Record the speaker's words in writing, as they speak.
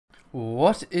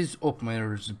What is up, my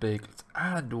bagels,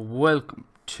 and welcome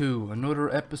to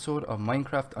another episode of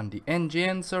Minecraft on the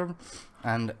NGN server.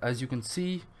 And as you can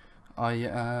see, I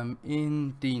am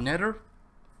in the Nether,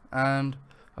 and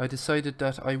I decided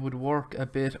that I would work a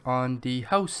bit on the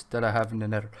house that I have in the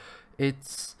Nether.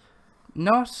 It's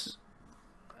not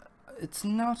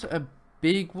a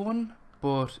big one,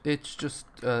 but it's just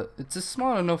it's a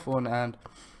small enough one, and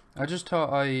I just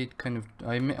thought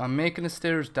I'm making the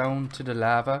stairs down to the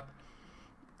lava.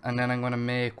 And then I'm going to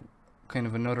make kind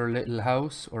of another little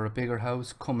house or a bigger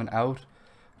house coming out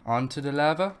onto the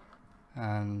lava,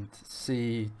 and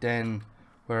see then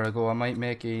where I go. I might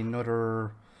make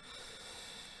another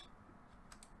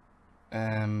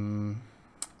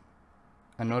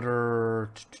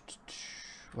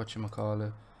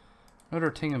whatchamacallit, another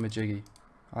thingamajiggy.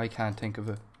 I can't think of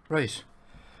it. Right,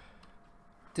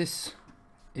 this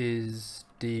is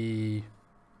it,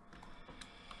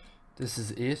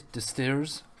 the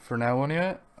stairs for now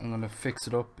anyway. I'm gonna fix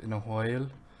it up in a while,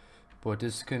 but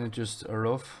this is kind of just a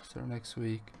rough. So next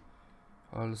week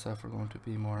all the stuff are going to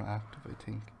be more active, I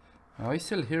think. Now I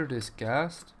still hear this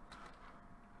ghast.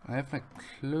 I have no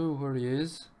clue where he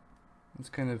is. It's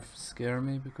kind of scare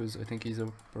me because I think he's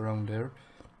up around there,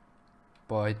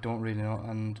 but I don't really know.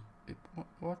 And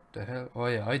what the hell? Oh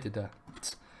yeah, I did that.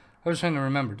 I was trying to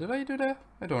remember, did I do that?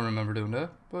 I don't remember doing that,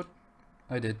 but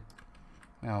I did.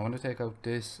 Now I want to take out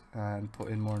this and put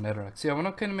in more netherrack. See, I want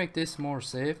to kind of make this more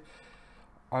safe.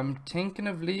 I'm thinking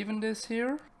of leaving this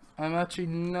here. I'm actually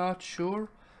not sure.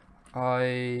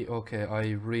 I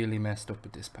really messed up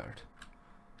with this part.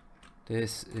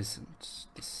 It's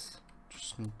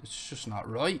just not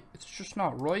right. It's just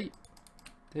not right.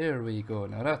 There we go.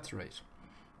 Now that's right.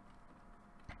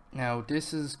 Now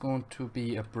this is going to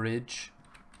be a bridge,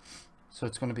 so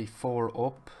it's going to be 4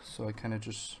 up. So I kind of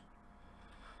just,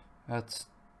 that's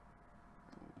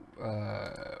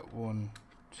 1,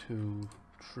 2,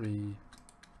 3,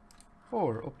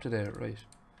 4 up to there, right?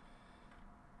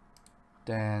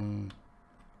 Then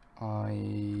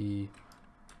I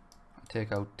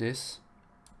take out this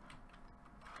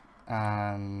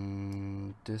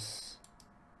and this,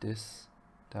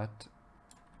 that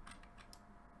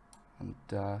and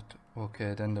that.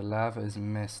 Okay, then the lava is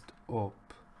messed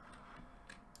up.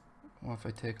 What if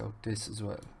I take out this as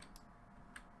well?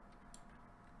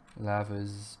 Lava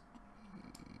is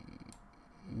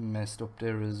messed up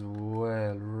there as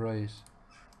well, right?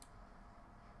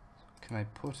 Can I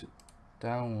put it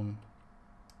down?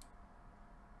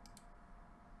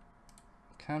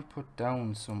 I can't put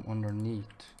down some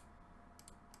underneath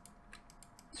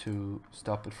to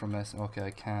stop it from messing. Okay,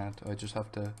 I can't. I just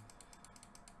have to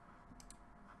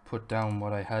put down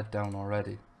what I had down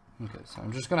already. Okay, so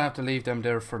I'm just gonna have to leave them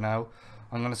there for now.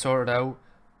 I'm gonna sort it out,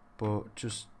 but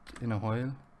just in a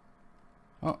while.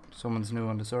 Oh, someone's new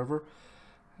on the server.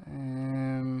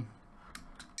 Now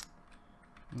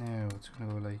it's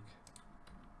gonna go like,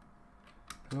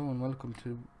 hello and welcome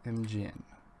to MGN.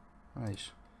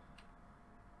 Right.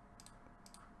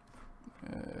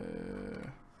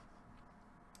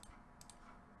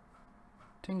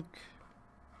 Think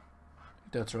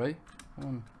that's right.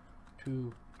 1,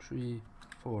 2, 3,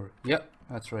 4. Yep,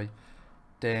 that's right.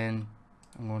 Then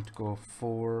I'm going to go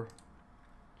 4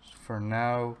 for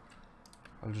now.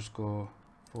 I'll just go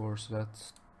 4, so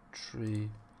that's 3,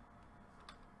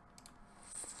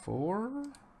 4.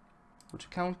 Would you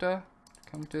count that?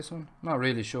 Count this one? Not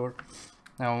really sure.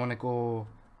 Now I want to go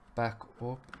back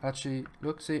up. Actually,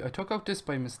 look, see, I took out this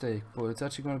by mistake, but it's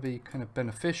actually going to be kind of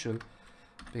beneficial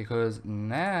because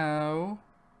now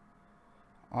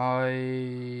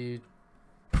I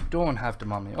don't have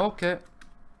them on me. Okay,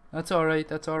 that's all right.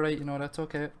 That's all right. You know, that's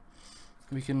okay.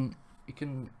 We can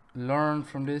learn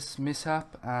from this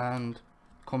mishap and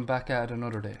come back at it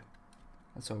another day.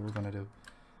 That's what we're gonna do.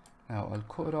 Now I'll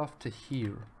cut it off to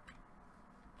here.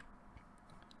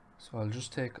 So I'll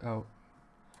just take out.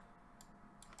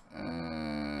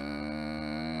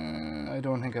 I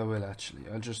don't think I will actually.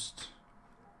 I'll just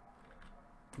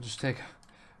take.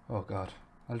 Oh God!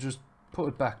 I'll just put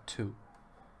it back too.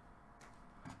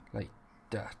 Like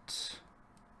that.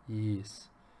 Yes.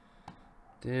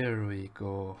 There we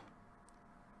go.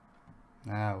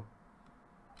 Now,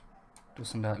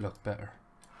 doesn't that look better?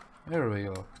 There we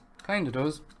go. Kinda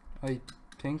does, I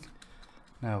think.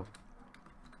 Now,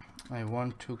 I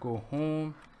want to go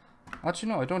home. Actually,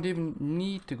 no, I don't even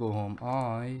need to go home.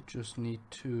 I just need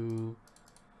to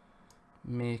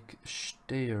make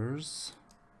stairs.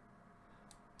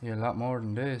 Yeah, a lot more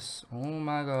than this. Oh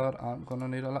my God, I'm gonna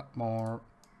need a lot more.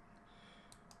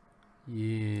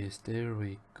 Yes, there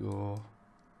we go.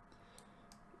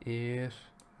 8.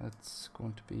 That's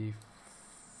going to be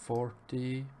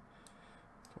 40,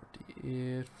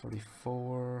 48,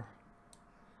 44.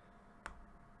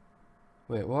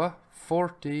 Wait, what?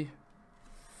 40,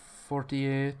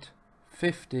 48,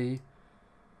 50,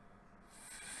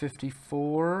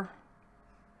 54,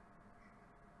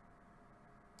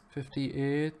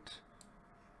 58,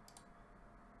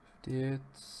 58,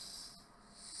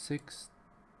 60.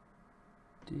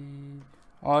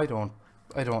 I don't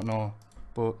know,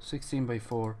 but 16 by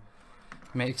 4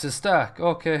 makes a stack.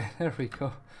 Okay, there we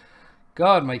go.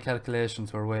 God, my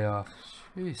calculations were way off.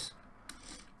 Jeez.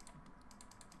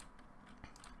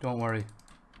 Don't worry,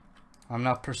 I'm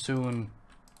not pursuing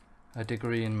a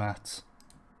degree in maths.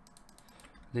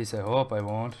 At least I hope I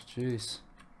won't. Jeez.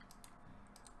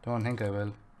 Don't think I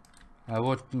will. I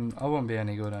won't be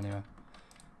any good anyway.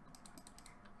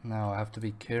 Now I have to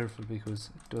be careful because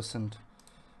it doesn't,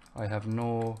 I have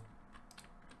nothing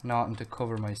to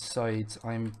cover my sides.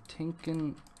 I'm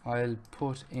thinking I'll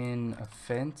put in a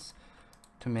fence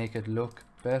to make it look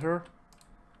better,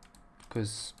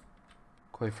 because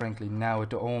quite frankly now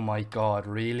oh my god,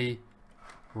 really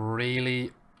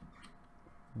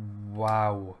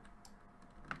wow,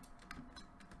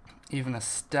 even a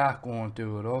stack won't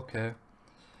do it. Okay,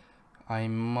 I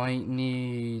might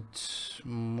need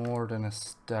more than a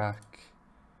stack.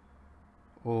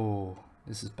 Oh,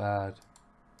 this is bad.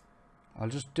 I'll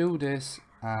just do this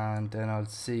and then I'll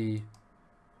see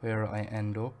where I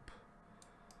end up.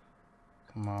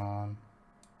 Come on,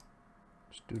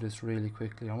 just do this really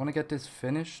quickly. I want to get this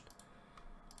finished,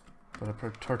 but I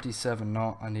put 37.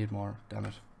 No, I need more, damn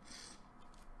it.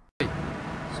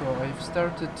 So I've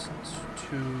started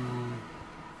to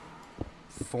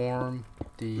form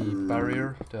the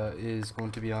barrier that is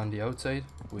going to be on the outside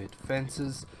with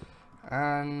fences,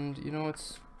 and you know,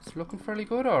 it's looking fairly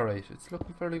good. Alright, it's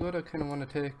looking fairly good. I kind of want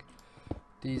to take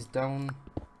these down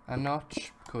a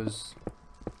notch because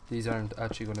these aren't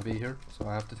actually going to be here, so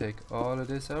I have to take all of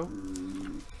this out.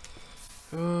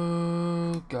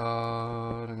 Oh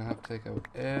god, I'm gonna have to take out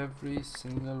every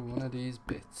single one of these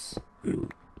bits.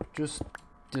 Just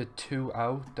the 2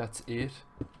 out, that's it.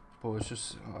 But it's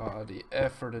just the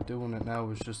effort of doing it now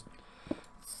is just,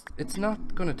 it's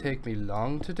not gonna take me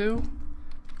long to do,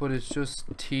 but it's just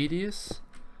tedious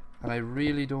and I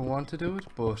really don't want to do it.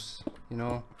 But you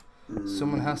know,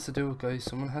 someone has to do it, guys.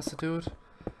 Someone has to do it.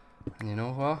 And you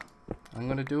know what? I'm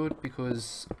gonna do it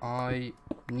because I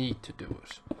need to do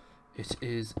it. It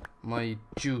is my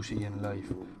duty in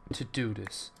life to do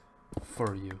this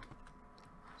for you.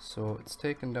 So it's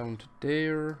taken down to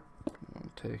there. I'm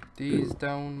gonna take these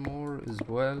down more as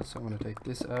well. So I'm gonna take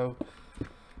this out.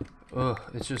 Ugh,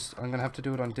 it's just, I'm gonna have to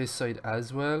do it on this side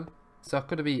as well. It's not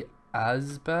gonna be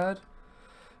as bad,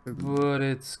 but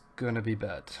it's gonna be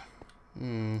bad.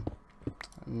 And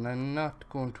I'm not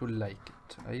going to like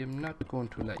it. I am not going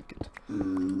to like it.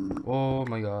 Oh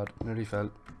my god, nearly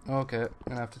fell. Okay, I'm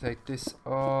gonna have to take this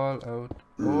all out.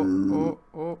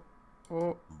 Oh,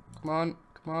 come on,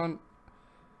 come on.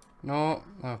 No,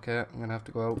 okay, I'm gonna have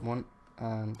to go out one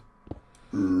and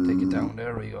take it down.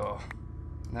 There we go.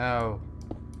 Now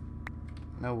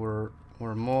we're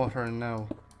motoring now.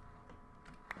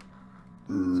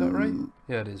 Is that right?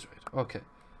 Yeah, it is right. Okay,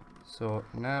 so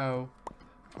now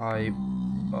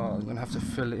I'm gonna have to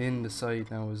fill in the side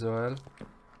now as well.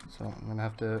 So I'm gonna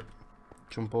have to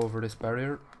jump over this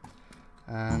barrier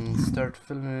and start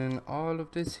filling in all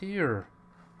of this here.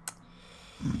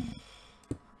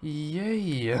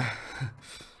 Yay!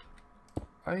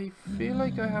 I feel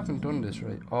like I haven't done this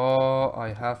right. Oh,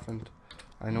 I haven't.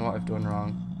 I know what I've done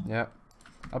wrong. Yeah,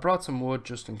 I brought some wood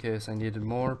just in case I needed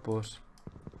more, but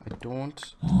I don't.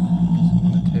 So I'm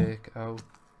gonna take out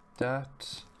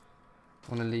that.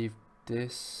 I'm gonna leave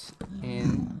this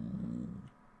in,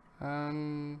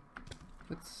 and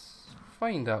it's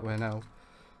fine that way now.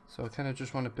 So I kind of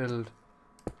just want to build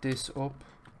this up.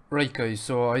 Right guys,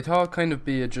 so I thought kind of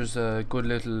be just a good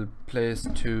little place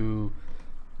to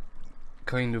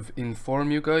kind of inform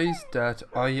you guys that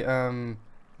I am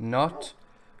not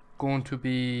going to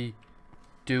be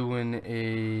doing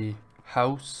a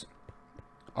house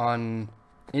in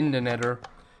the nether.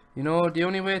 You know, the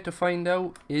only way to find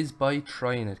out is by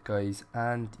trying it, guys,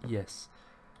 and yes,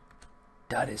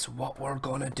 that is what we're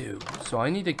gonna do. So I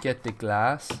need to get the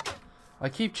glass. I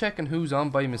keep checking who's on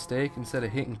by mistake instead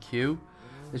of hitting Q.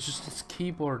 It's just this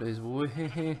keyboard is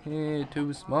way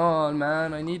too small,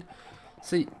 man. I need,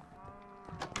 see,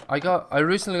 I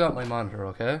recently got my monitor,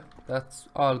 okay? That's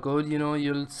all good, you know.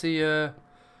 You'll see you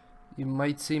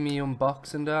might see me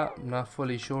unboxing that. I'm not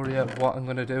fully sure yet what I'm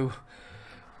gonna do.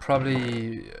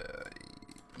 Probably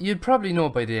you'd probably know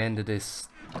by the end of this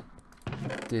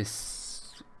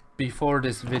before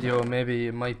this video, maybe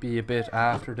it might be a bit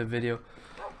after the video.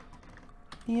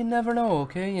 You never know,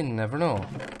 okay? You never know.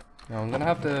 Now I'm gonna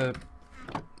have to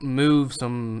move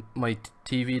my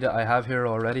TV that I have here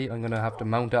already. I'm gonna have to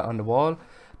mount that on the wall.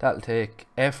 That'll take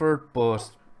effort,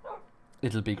 but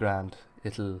it'll be grand.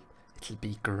 It'll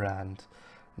be grand.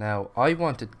 Now I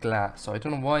wanted glass, so I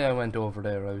don't know why I went over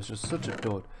there. I was just such a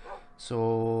dud.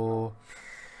 So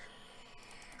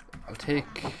I'll take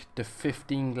the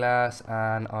 15 glass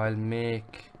and I'll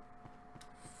make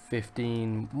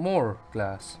 15 more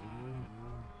glass.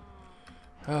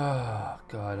 Oh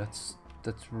god, that's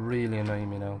really annoying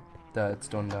me now that it's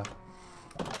done that.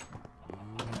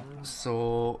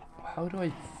 So how do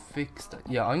I fix that?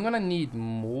 Yeah, I'm gonna need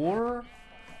more.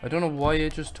 I don't know why I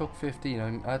just took 15.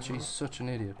 I'm actually such an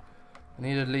idiot. I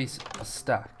need at least a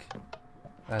stack.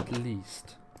 At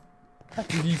least.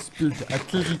 At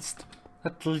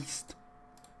least.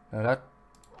 Now that,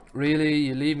 really,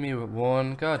 you leave me with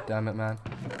one. God damn it, man.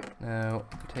 Now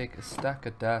take a stack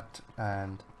of that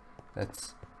and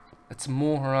let's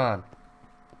mow her on.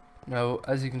 Now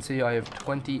as you can see, I have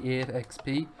 28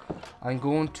 XP. I'm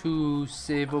going to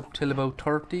save up till about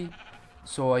 30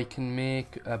 so I can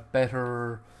make a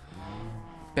better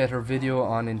video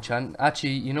on enchant.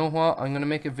 Actually, you know what, I'm gonna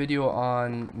make a video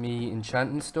on me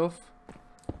enchanting stuff,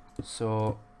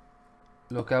 so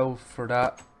look out for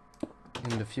that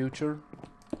in the future.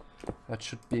 That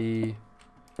should be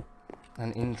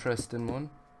an interesting one.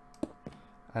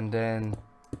 And then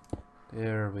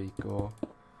there we go.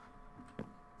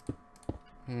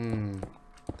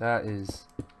 It's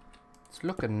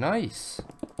looking nice.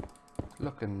 It's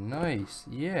looking nice.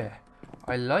 Yeah,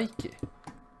 I like it.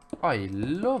 I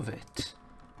love it.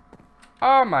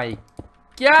 Oh my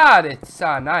god, it's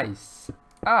so nice.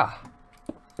 Ah,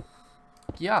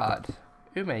 god,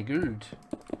 oh my god.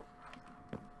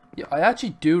 Yeah, I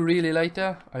actually do really like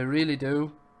that. I really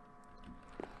do.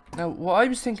 Now what I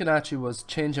was thinking actually was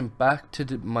changing back to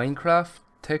the Minecraft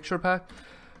texture pack,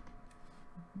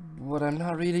 but I'm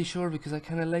not really sure because I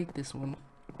kind of like this one.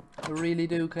 I really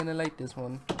do kind of like this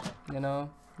one, you know,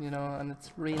 and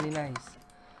it's really nice.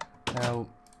 Now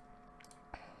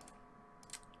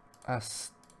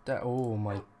oh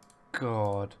my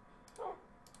god.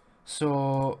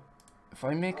 So if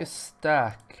I make a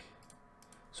stack,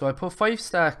 so I put 5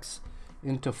 stacks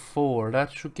into 4,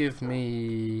 that should give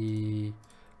me,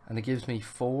 and it gives me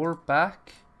 4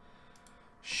 back,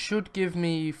 should give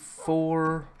me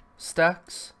 4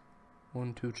 stacks.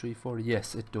 1 2 3 4,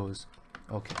 yes it does.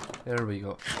 Okay, there we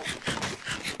go.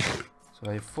 So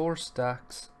I have 4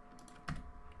 stacks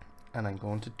and I'm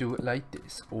going to do it like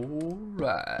this.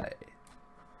 Alright,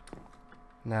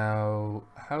 now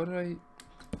how do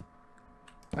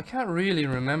I can't really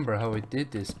remember how I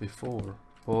did this before,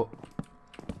 but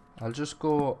I'll just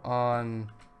go on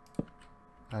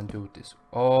and do this.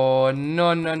 Oh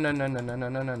no.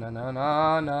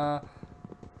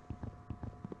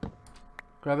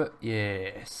 Grab it.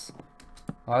 Yes.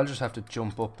 I'll just have to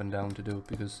jump up and down to do it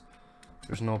because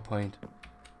there's no point.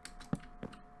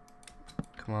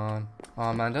 Come on.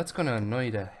 Oh man, that's gonna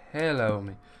annoy the hell out of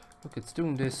me. Look, it's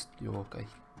doing this. Yo, guy.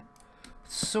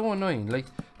 It's so annoying. Like,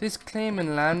 this claim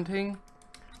and land thing.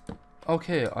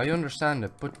 Okay, I understand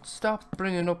it, but stop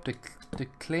bringing up the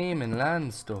claim and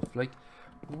land stuff. Like,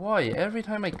 why? Every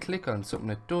time I click on something,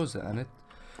 it does it, and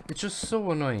it's just so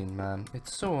annoying, man.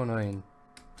 It's so annoying.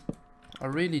 I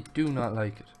really do not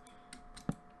like it.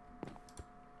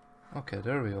 Okay,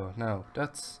 there we go. Now,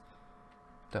 that's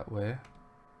that way.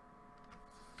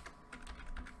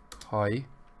 Hi.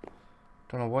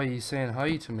 Don't know why he's saying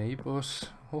hi to me, but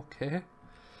okay.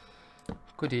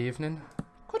 Good evening.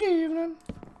 Good evening.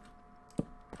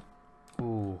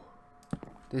 Ooh,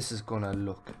 this is gonna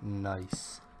look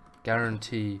nice.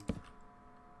 Guarantee.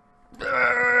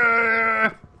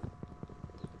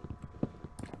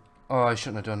 Oh, I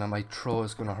shouldn't have done that. My throat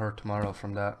is gonna hurt tomorrow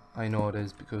from that. I know it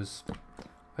is because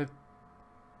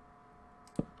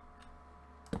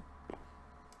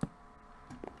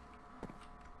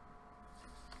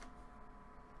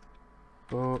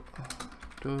but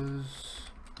does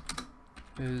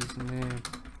his name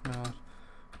not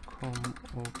come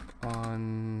up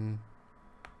on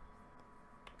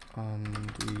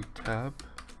the tab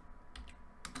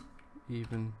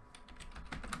even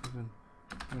when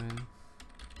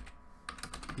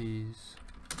he's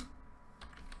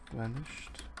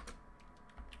vanished?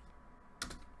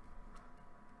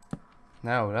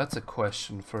 Now that's a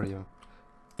question for you.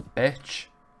 Bitch,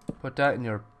 put that in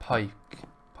your pipe.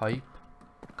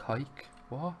 Kike?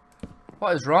 What?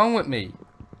 What is wrong with me?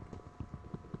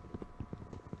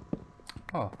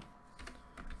 Oh.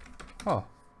 Oh.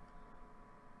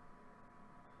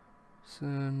 So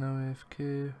now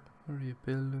AFK. Where are you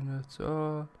building? That's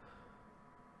all.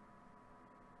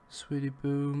 Sweetie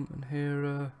Boom and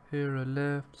Hera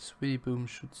left. Sweetie Boom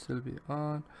should still be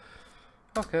on.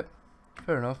 Okay,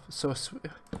 fair enough. So,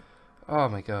 oh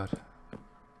my god.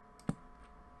 It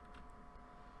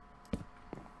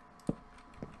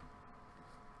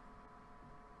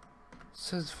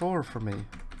says 4 for me.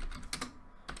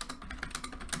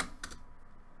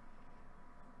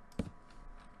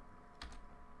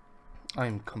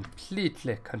 I'm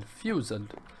completely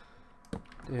confused.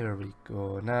 There we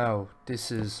go. Now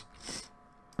this is,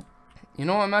 you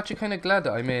know, I'm actually kind of glad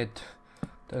that I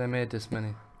made this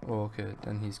many. Oh, okay,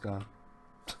 then he's gone.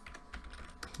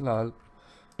 Lol.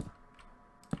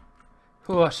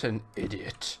 What an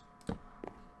idiot.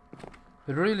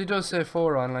 It really does say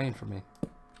 4 online for me.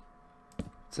 It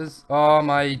says, oh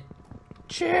my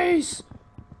jeez.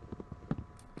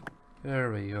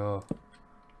 There we go.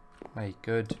 My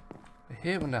good. I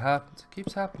hate when that happens. It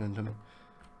keeps happening to me.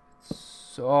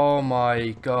 So, oh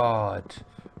my god.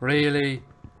 Really?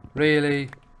 Really?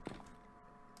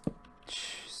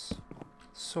 Jeez.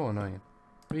 So annoying.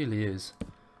 Really is.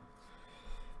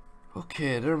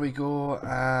 Okay, there we go.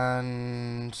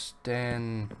 And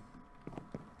then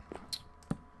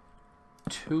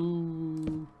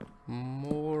 2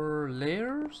 more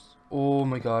layers? Oh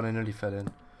my god, I nearly fell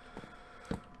in.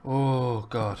 Oh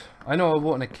god. I know it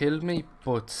wouldn't have killed me,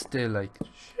 but still, like,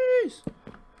 jeez.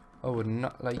 I would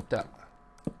not like that.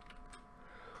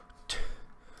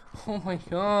 Oh my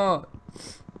god.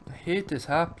 I hate this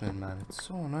happening, man. It's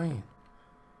so annoying.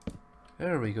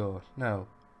 There we go. Now,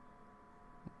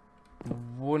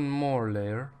 1 more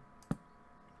layer.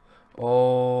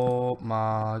 Oh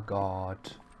my god.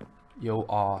 You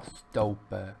are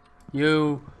stupid.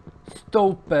 You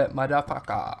stupid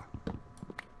motherfucker.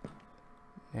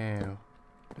 Now,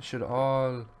 they should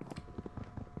all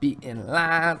be in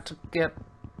line to get.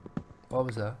 What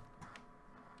was that?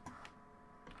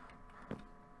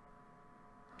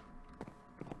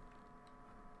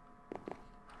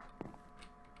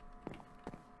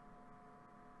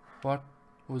 What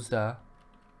was that?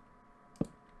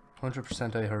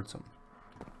 100% I heard something.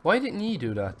 Why didn't you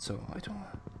do that? So I don't.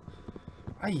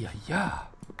 Ay ay ay.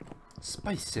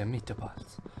 Spicy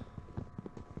meatballs.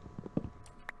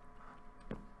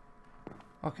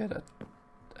 Okay, that.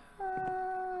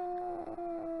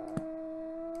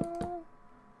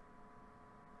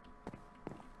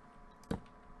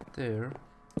 There.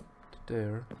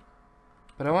 There.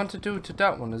 But I want to do it to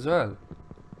that one as well.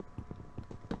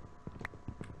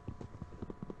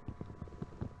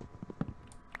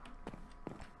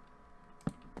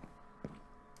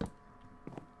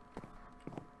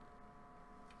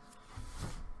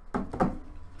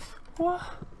 What?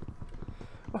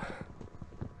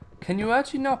 Can you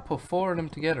actually not put 4 of them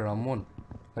together on one?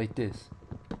 Like this?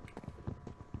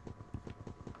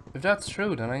 If that's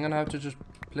true, then I'm gonna have to just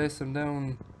place them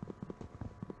down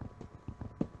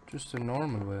just a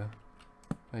normal way.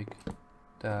 Like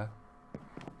that.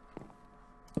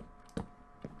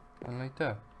 And like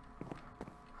that.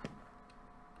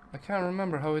 I can't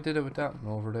remember how I did it with that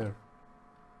one over there.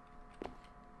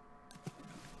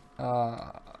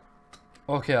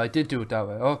 Okay, I did do it that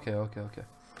way. Okay.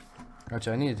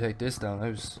 Actually, I need to take this down. I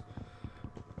was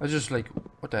just like,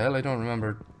 what the hell? I don't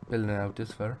remember building it out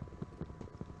this far.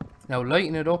 Now,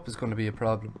 lighting it up is going to be a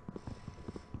problem.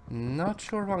 Not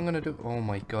sure what I'm going to do. Oh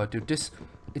my god, dude, it's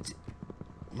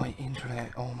my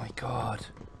internet. Oh my god.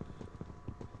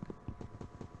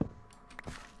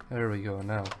 There we go.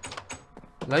 Now,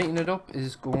 lighting it up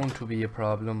is going to be a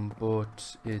problem,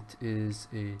 but it is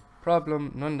a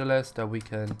problem nonetheless that we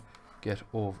can get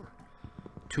over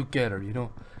together, you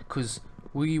know, because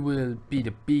we will be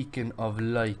the beacon of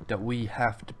light that we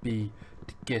have to be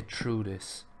to get through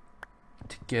this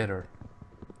together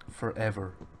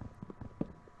forever.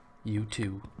 You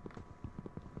too.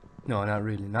 No, not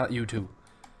really, not you too.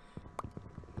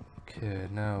 Okay,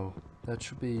 now that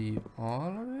should be all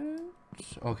of it.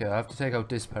 Okay, I have to take out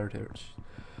this part here.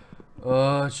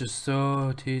 Oh, it's just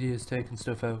so tedious taking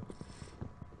stuff out.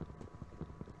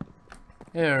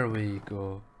 There we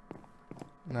go.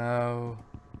 Now,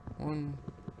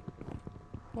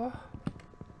 what?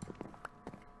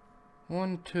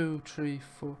 1, 2, 3,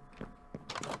 4.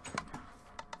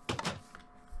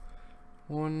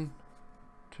 1,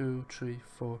 2, 3,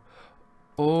 4.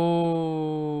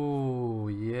 Oh,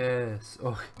 yes.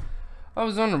 Oh, I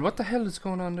was wondering what the hell is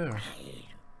going on there.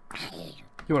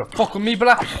 You wanna fuck with me,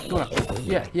 black? You wanna?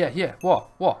 Yeah.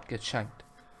 What? Get shanked.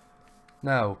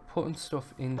 Now, putting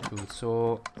stuff into it,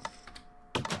 so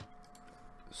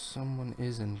someone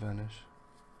is in vanish.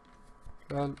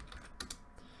 Well,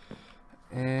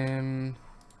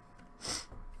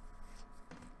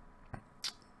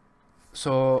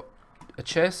 So a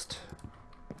chest,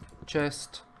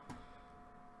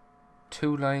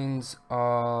 2 lines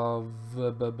of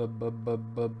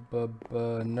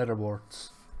nether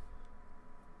warts,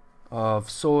 of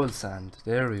soul sand.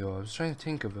 There we go. I was trying to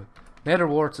think of it. Nether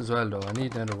warts as well though. I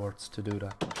need nether warts to do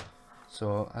that.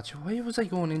 So actually, why was I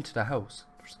going into the house?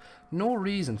 There's no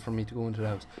reason for me to go into the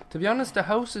house. To be honest, the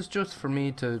house is just for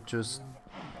me to just...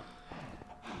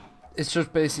 It's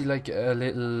just basically like a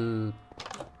little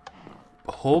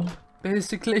hub,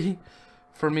 basically,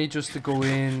 for me just to go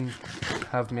in,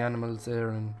 have my animals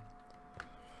there,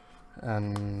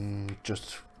 and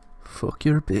just fuck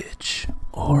your bitch.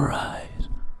 Alright.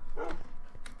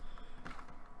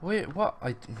 Wait, what?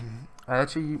 I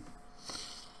actually...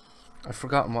 I've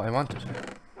forgotten what I wanted.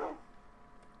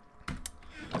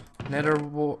 Nether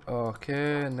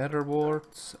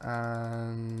warts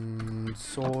and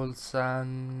soul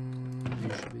sand. You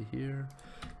should be here.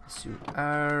 Yes, you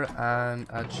are. And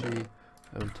actually,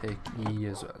 I will take E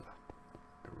as well.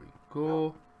 There we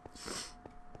go.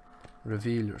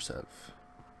 Reveal yourself.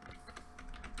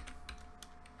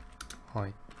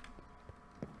 Hi.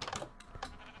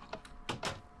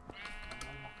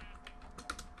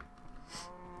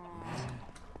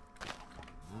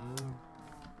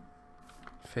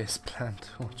 Face plant.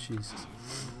 Oh Jesus.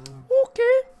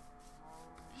 Okay.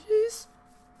 Jeez.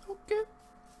 Okay.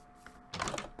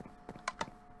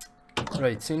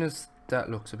 Right, seeing as that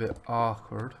looks a bit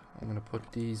awkward, I'm gonna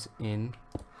put these in.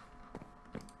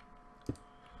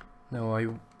 No, I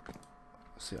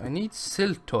need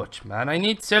silk touch, man. I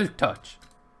need silk touch.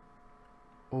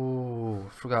 Oh, I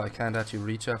forgot I can't actually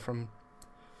reach that from.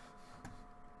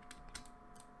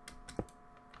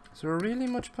 Is there really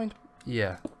much point?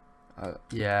 Yeah.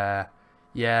 Yeah,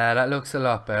 that looks a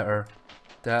lot better.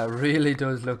 That really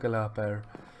does look a lot better.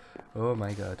 Oh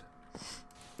my god.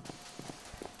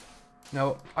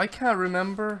 Now, I can't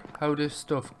remember how this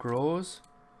stuff grows.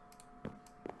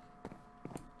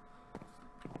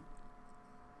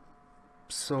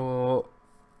 So,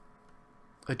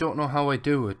 I don't know how I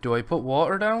do it. Do I put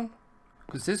water down?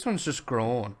 Because this one's just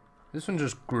grown. This one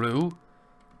just grew.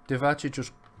 They've actually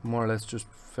just more or less just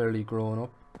fairly grown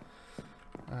up.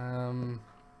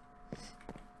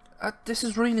 This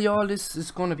is really all this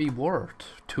is going to be worth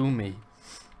to me.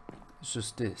 It's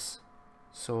just this.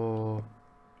 So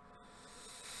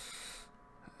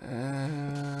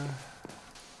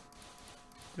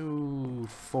do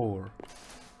 4,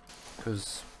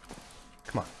 because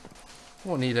come on,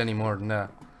 won't need any more than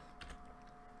that.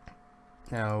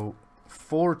 Now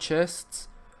 4 chests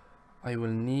I will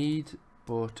need,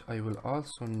 but I will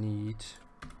also need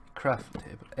a crafting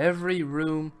table. Every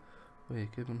room,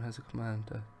 wait, Gibbon has a command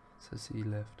that says he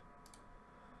left.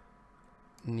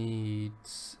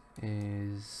 Needs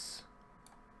is,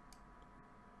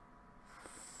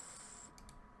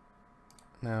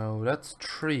 now that's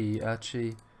 3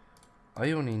 actually.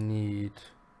 I only need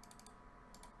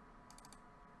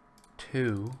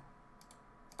 2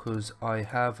 because I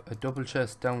have a double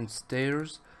chest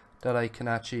downstairs that I can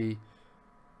actually,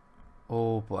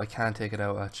 oh, but I can't take it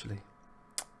out actually.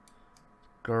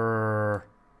 Grrr.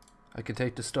 I can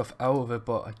take the stuff out of it,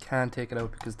 but I can't take it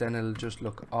out because then it'll just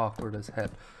look awkward as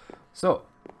hell. So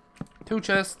 2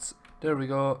 chests, there we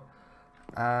go.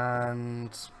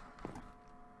 And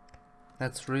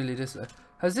that's really this.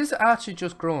 Has this actually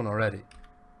just grown already?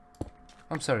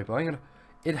 I'm sorry, but I'm gonna,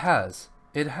 it has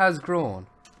grown.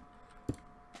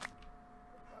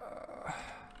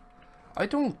 I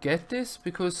don't get this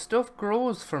because stuff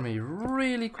grows for me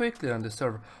really quickly on the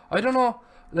server. I don't know,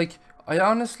 like, I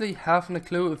honestly haven't a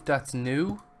clue if that's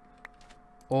new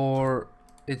or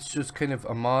it's just kind of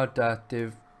a mod that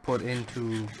they've put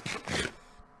into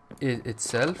it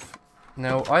itself.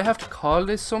 Now I have to call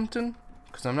this something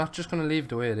because I'm not just going to leave it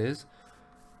the way it is.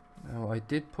 Now I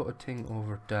did put a thing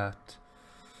over that.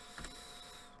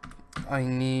 I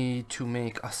need to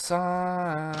make a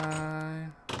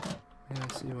sign. Yeah, I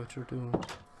see what you're doing.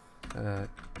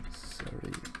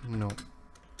 Sorry, no.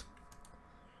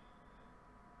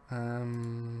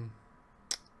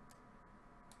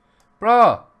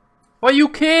 Bruh, what you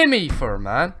kill me for,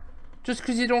 man? Just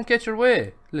because you don't get your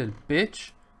way, little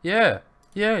bitch. Yeah,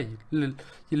 you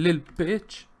little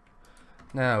bitch.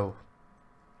 Now,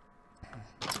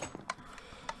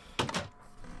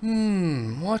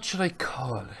 what should I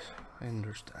call it? I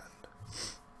understand.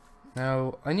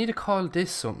 Now, I need to call this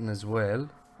something as well.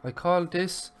 I called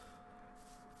this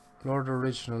Lord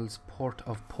Original's Port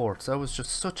of Ports. That was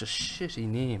just such a shitty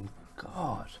name.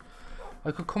 God.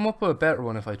 I could come up with a better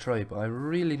one if I tried, but I'm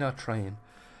really not trying.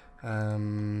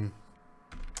 Let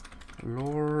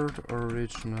Lord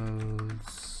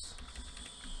Originals.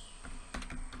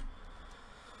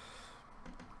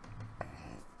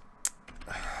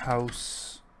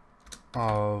 House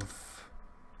of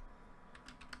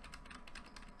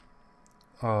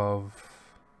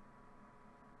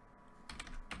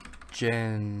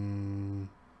Jen.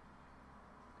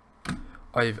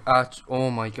 Oh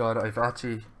my god, I've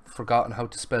actually forgotten how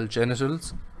to spell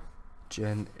genitals.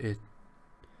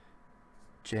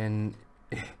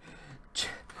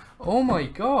 Oh my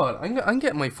god, I'm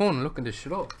getting my phone and looking this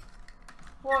shit up.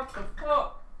 What the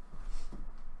fuck?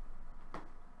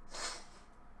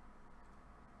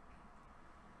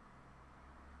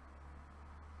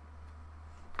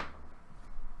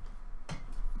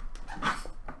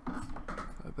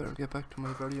 I better get back to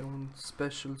my very own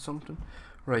special something.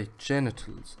 Right,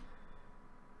 genitals.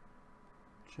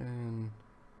 Genitals.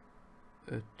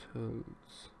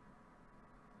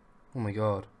 Oh my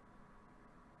god.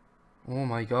 Oh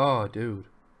my god, dude.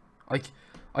 I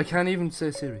can't even say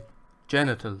Siri.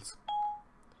 Genitals.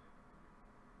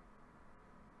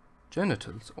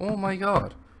 Genitals. Oh my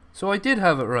god. So I did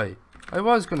have it right. I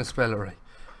was gonna spell it right.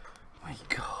 My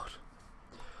god.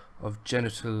 Of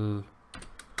genital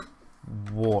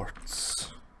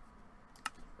warts.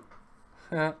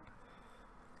 Oh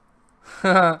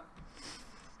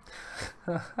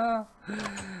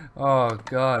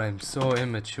god, I'm so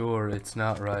immature, it's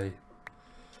not right.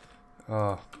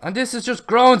 Oh, and this is just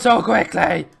growing so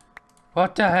quickly.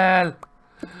 What the hell?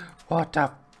 What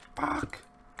the fuck?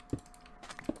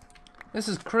 This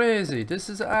is crazy. This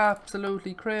is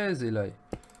absolutely crazy. Like,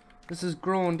 this is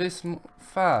growing this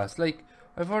fast. Like,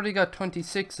 I've already got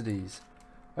 26 of these.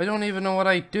 I don't even know what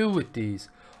I do with these.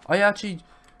 I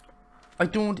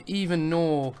don't even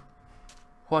know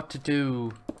what to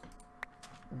do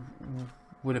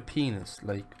with a penis.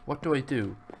 Like, what do I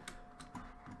do?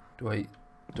 Do I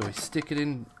stick it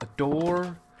in a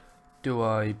door? Do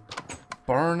I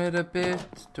burn it a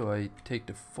bit? Do I take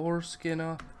the foreskin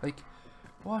off? Like,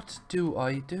 what do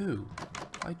I do?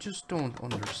 I just don't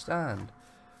understand.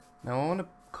 Now I want to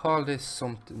call this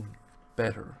something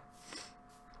better.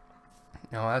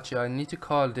 Now actually I need to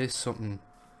call this something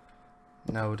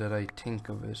now that I think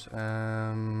of it.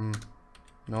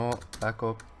 No, back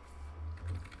up.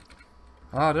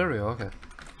 Ah, there we go, okay.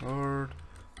 Lord.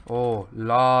 Oh,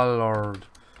 Lord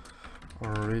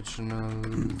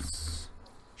Originals.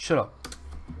 Shut up.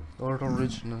 Lord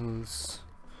Originals.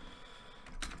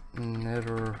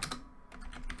 Nether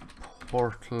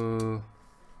portal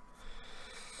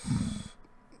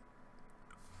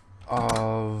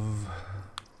of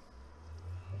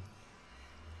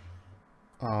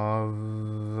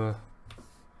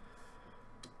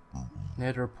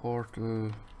Nether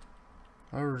portal,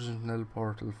 original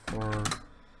portal for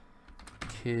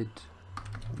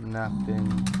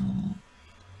kidnapping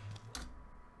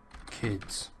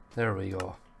kids. There we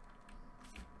go.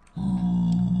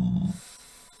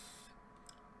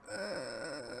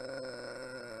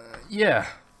 Yeah,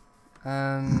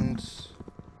 and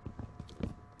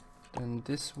then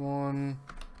this one,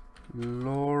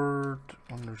 Lord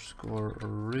underscore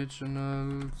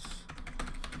originals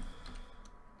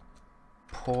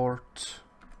port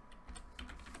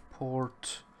for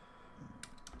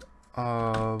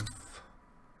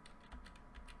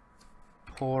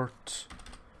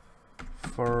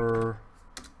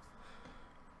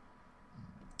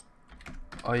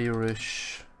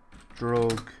Irish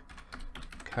drug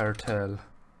cartel.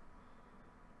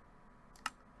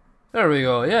 There we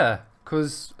go, yeah,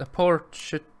 because a port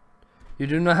shit, you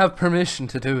do not have permission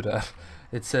to do that,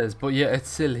 it says, but yeah, it's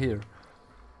still here.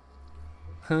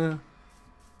 No,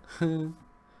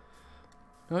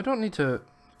 I don't need to,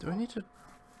 do I need to,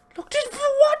 look, this,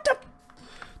 what the,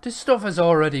 this stuff is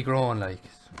already grown, like,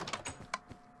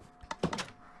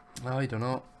 I don't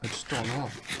know, I just don't know.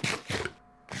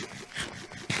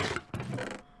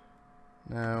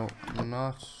 Now, I'm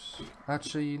not,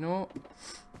 actually, you know,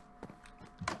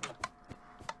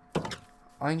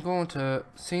 I'm going to,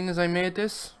 seeing as I made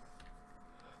this,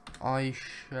 I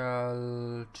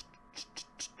shall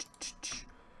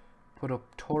put up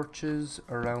torches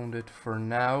around it for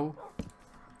now,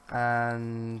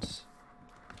 and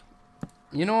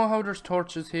you know how there's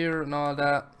torches here and all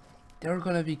that, they're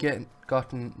going to be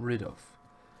gotten rid of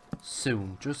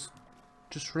soon. Just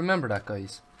remember that,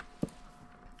 guys.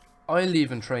 I'll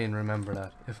even try and remember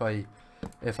that if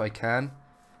I can.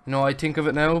 You know, I think of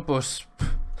it now, but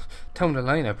down the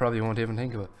line I probably won't even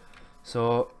think of it.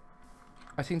 So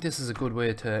I think this is a good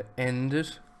way to end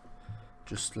it,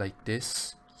 just like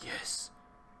this. Yes,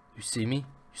 you see me,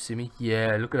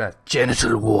 yeah, look at that,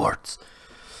 genital warts.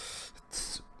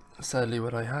 It's sadly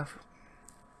what I have.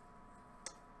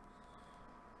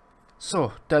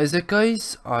 So that is it,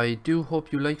 guys. I do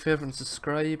hope you like, favorite and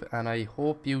subscribe, and I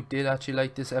hope you did actually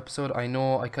like this episode. I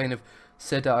know I kind of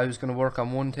said that I was going to work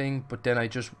on one thing, but then I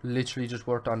just literally just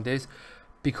worked on this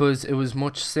because it was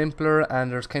much simpler,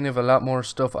 and there's kind of a lot more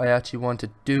stuff I actually want to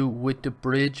do with the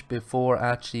bridge before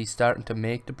actually starting to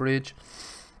make the bridge.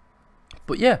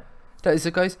 But yeah, that is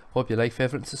it, guys. Hope you like,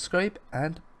 favorite and subscribe,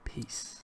 and peace.